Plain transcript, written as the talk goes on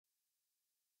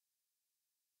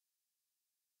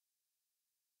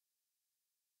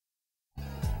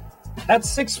At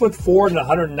 6'4" and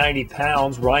 190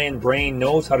 pounds, Ryan Brain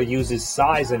knows how to use his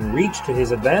size and reach to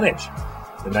his advantage.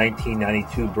 The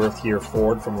 1992 birth year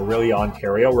forward from Orillia,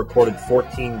 Ontario, recorded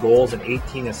 14 goals and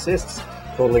 18 assists,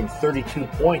 totaling 32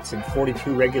 points in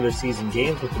 42 regular season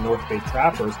games with the North Bay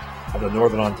Trappers of the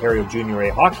Northern Ontario Junior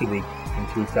A Hockey League in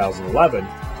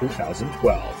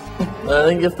 2011-2012. I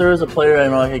think if there was a player I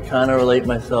know I could kind of relate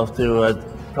myself to, I'd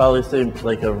probably say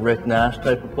like a Rick Nash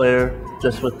type of player,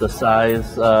 just with the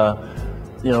size,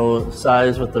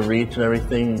 size with the reach and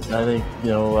everything. I think,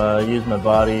 use my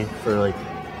body for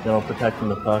protecting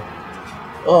the puck.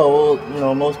 Oh,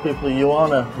 well, most people, you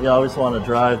always want to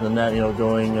drive the net,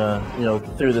 going,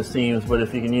 through the seams, but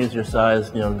if you can use your size,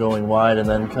 going wide and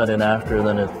then cut in after,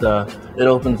 then it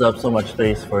opens up so much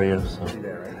space for you. So.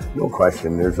 No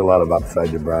question. There's a lot of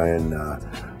upside to Brian,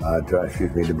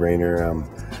 to Brainer.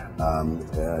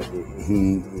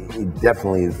 He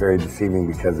definitely is very deceiving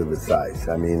because of his size.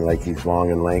 I mean, he's long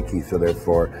and lanky, so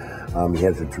therefore he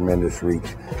has a tremendous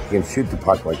reach. He can shoot the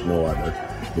puck like no other.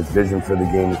 His vision for the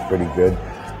game is pretty good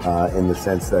in the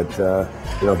sense that,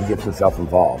 he gets himself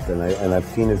involved. And I've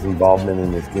seen his involvement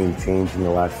in this game change in the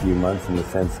last few months in the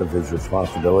sense of his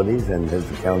responsibilities and his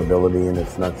accountability, and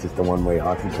it's not just a one-way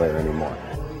hockey player anymore.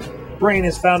 Brain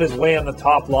has found his way on the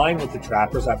top line with the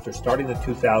Trappers after starting the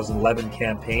 2011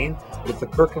 campaign with the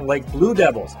Kirkland Lake Blue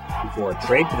Devils before a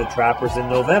trade to the Trappers in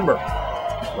November.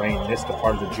 Brain missed a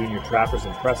part of the Junior Trappers'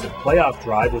 impressive playoff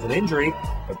drive with an injury,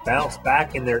 but bounced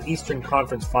back in their Eastern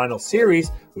Conference Final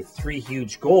Series with 3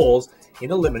 huge goals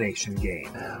in elimination game.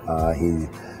 He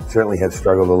certainly has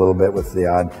struggled a little bit with the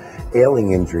odd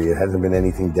ailing injury. It hasn't been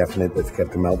anything definite that's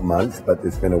kept him out months, but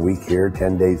there's been a week here,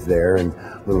 10 days there, and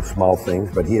little small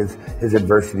things. But he has his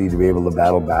adversity to be able to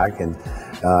battle back, and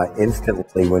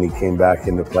instantly when he came back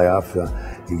into playoffs,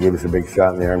 he gave us a big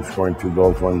shot in the arm, scoring 2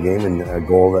 goals one game, and a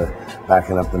goal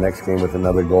backing up the next game with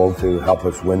another goal to help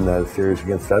us win the series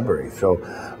against Sudbury. So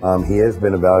he has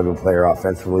been a valuable player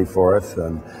offensively for us.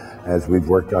 As we've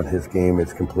worked on his game,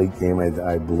 his complete game,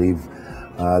 I believe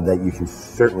that you can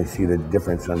certainly see the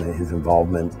difference on his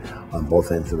involvement on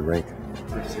both ends of the rink.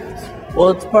 Well,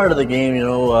 it's part of the game,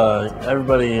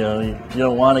 everybody, you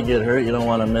don't want to get hurt, you don't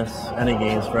want to miss any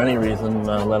games for any reason,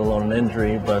 let alone an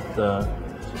injury, but,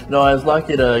 I was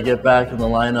lucky to get back in the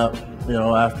lineup,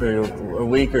 after a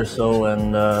week or so,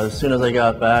 and as soon as I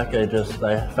got back, I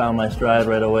found my stride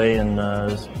right away and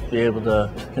was be able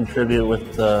to contribute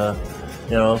with,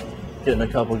 getting a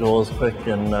couple goals quick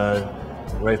and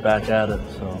right back at it.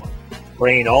 So,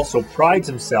 Brain also prides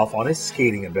himself on his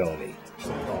skating ability.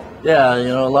 Yeah,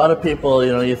 a lot of people,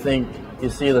 you think you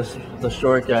see the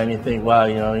short guy and you think, wow,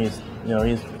 he's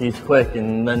quick,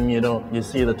 and then you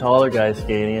see the taller guy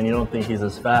skating and you don't think he's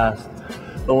as fast.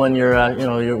 But when you're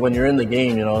when you're in the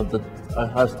game,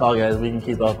 us tall guys, we can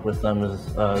keep up with them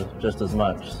just as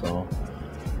much. So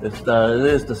it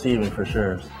is deceiving for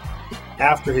sure.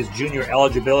 After his junior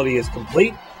eligibility is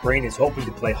complete, Brain is hoping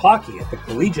to play hockey at the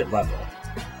collegiate level.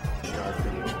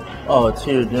 Oh, it's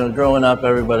huge. Growing up,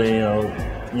 everybody,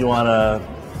 you want to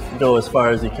go as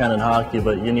far as you can in hockey,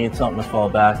 but you need something to fall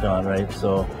back on, right?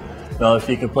 So, if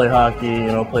you can play hockey,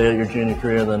 play out your junior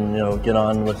career, then, get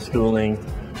on with schooling.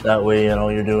 That way,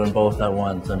 you're doing both at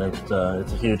once, and it's a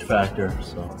huge factor.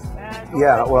 So.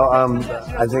 Yeah, well,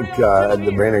 I think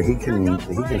the Brainer, he can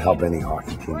help any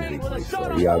hockey team that he plays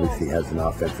for. He obviously has an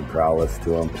offensive prowess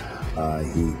to him.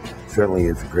 He certainly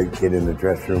is a great kid in the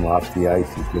dressing room, off the ice.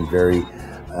 He's been very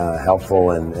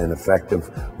helpful and effective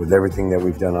with everything that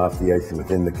we've done off the ice and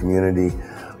within the community.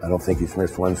 I don't think he's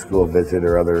missed one school visit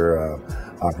or other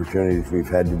opportunities we've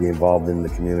had to be involved in the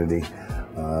community.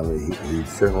 He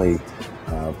certainly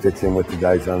fits in with the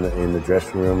guys in the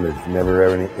dressing room. There's never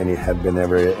any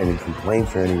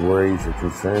complaints or any worries or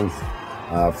concerns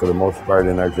for the most part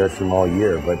in our dressing room all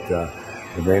year. But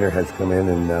the Brainer has come in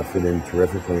and fit in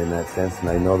terrifically in that sense, and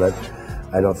I know that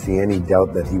I don't see any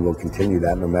doubt that he will continue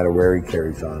that no matter where he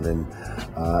carries on. And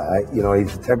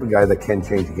he's the type of guy that can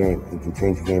change a game. He can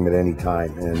change a game at any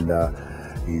time, and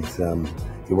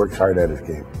he works hard at his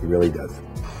game. He really does.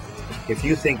 If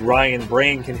you think Ryan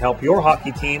Brain can help your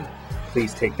hockey team,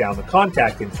 please take down the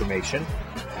contact information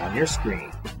on your screen.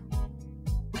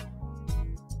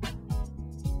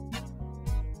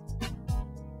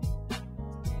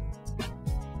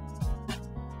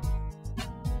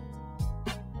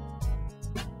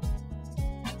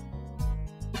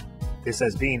 This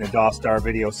has been a Dostar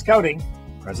Video Scouting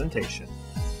presentation.